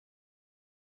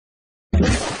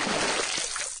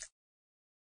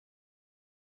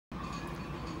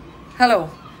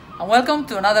Hello, and welcome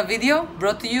to another video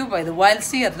brought to you by the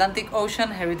Wildsea Atlantic Ocean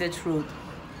Heritage Route.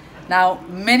 Now,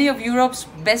 many of Europe's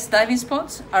best diving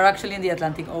spots are actually in the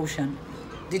Atlantic Ocean.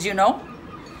 Did you know?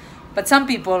 But some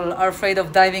people are afraid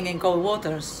of diving in cold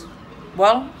waters.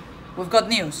 Well, we've got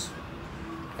news.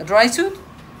 A dry suit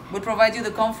will provide you the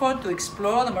comfort to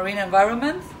explore the marine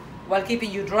environment while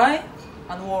keeping you dry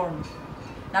and warm.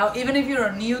 Now, even if you're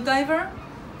a new diver,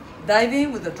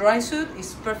 diving with a dry suit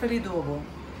is perfectly doable,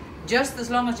 just as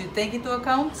long as you take into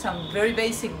account some very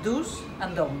basic do's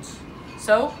and don'ts.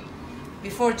 So,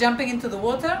 before jumping into the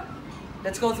water,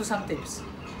 let's go through some tips.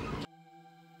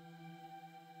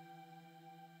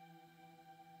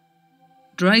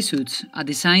 Dry suits are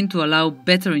designed to allow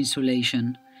better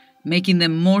insulation, making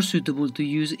them more suitable to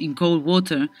use in cold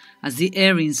water as the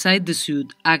air inside the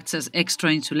suit acts as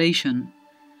extra insulation.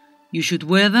 You should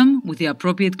wear them with the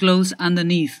appropriate clothes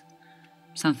underneath,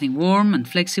 something warm and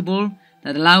flexible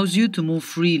that allows you to move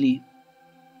freely.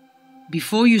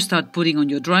 Before you start putting on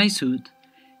your dry suit,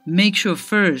 make sure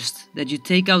first that you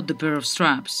take out the pair of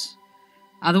straps.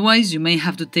 Otherwise, you may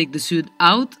have to take the suit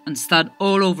out and start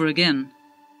all over again.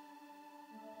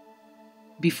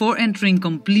 Before entering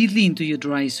completely into your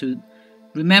dry suit,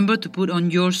 remember to put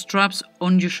on your straps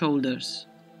on your shoulders.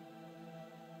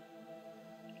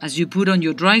 As you put on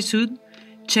your dry suit,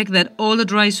 check that all the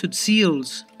dry suit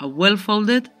seals are well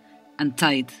folded and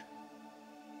tight.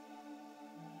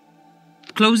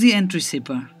 Close the entry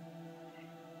zipper.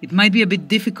 It might be a bit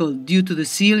difficult due to the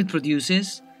seal it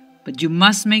produces, but you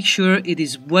must make sure it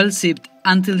is well zipped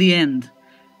until the end,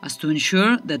 as to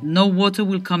ensure that no water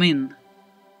will come in.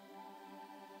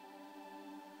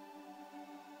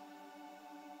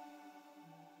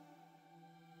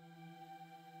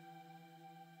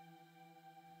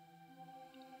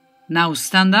 Now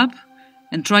stand up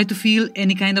and try to feel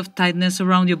any kind of tightness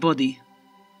around your body.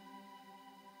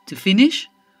 To finish,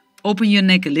 open your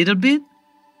neck a little bit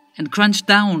and crunch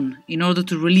down in order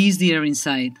to release the air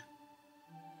inside.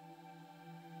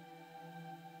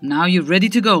 Now you're ready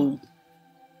to go.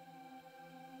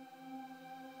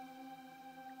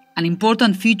 An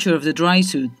important feature of the dry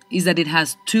suit is that it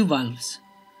has two valves.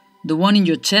 The one in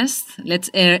your chest lets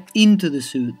air into the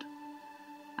suit,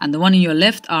 and the one in your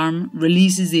left arm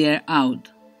releases the air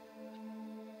out.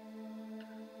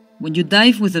 When you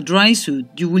dive with a dry suit,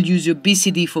 you will use your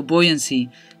BCD for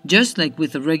buoyancy, just like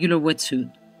with a regular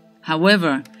wetsuit.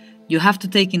 However, you have to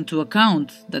take into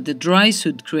account that the dry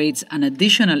suit creates an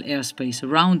additional airspace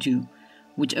around you,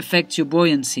 which affects your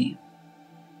buoyancy.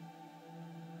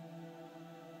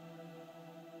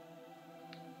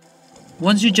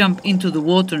 Once you jump into the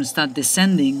water and start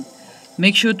descending,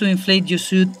 make sure to inflate your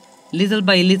suit little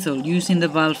by little using the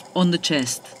valve on the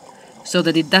chest, so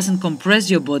that it doesn't compress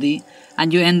your body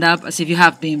and you end up as if you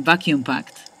have been vacuum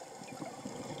packed.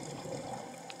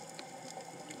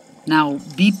 Now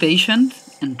be patient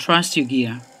and trust your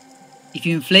gear. If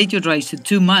you inflate your dry suit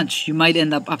too much, you might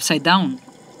end up upside down.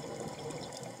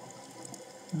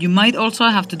 You might also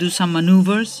have to do some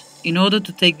maneuvers in order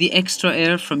to take the extra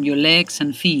air from your legs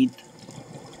and feet.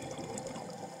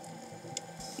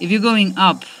 If you're going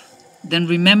up, then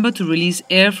remember to release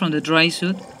air from the dry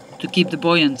suit to keep the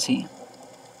buoyancy.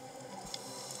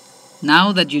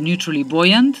 Now that you're neutrally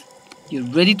buoyant, you're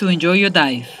ready to enjoy your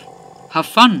dive. Have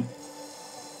fun!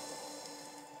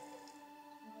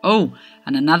 Oh,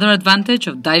 and another advantage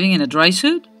of diving in a dry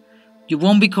suit? You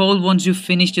won't be cold once you've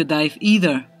finished your dive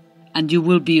either, and you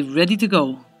will be ready to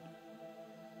go.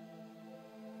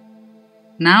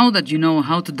 Now that you know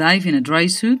how to dive in a dry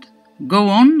suit, go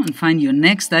on and find your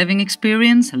next diving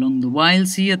experience along the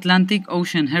Wildsea Atlantic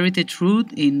Ocean Heritage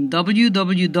Route in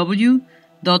www.wildsea.eu.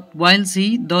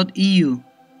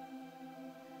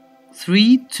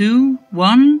 3, 2,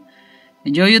 1,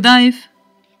 enjoy your dive!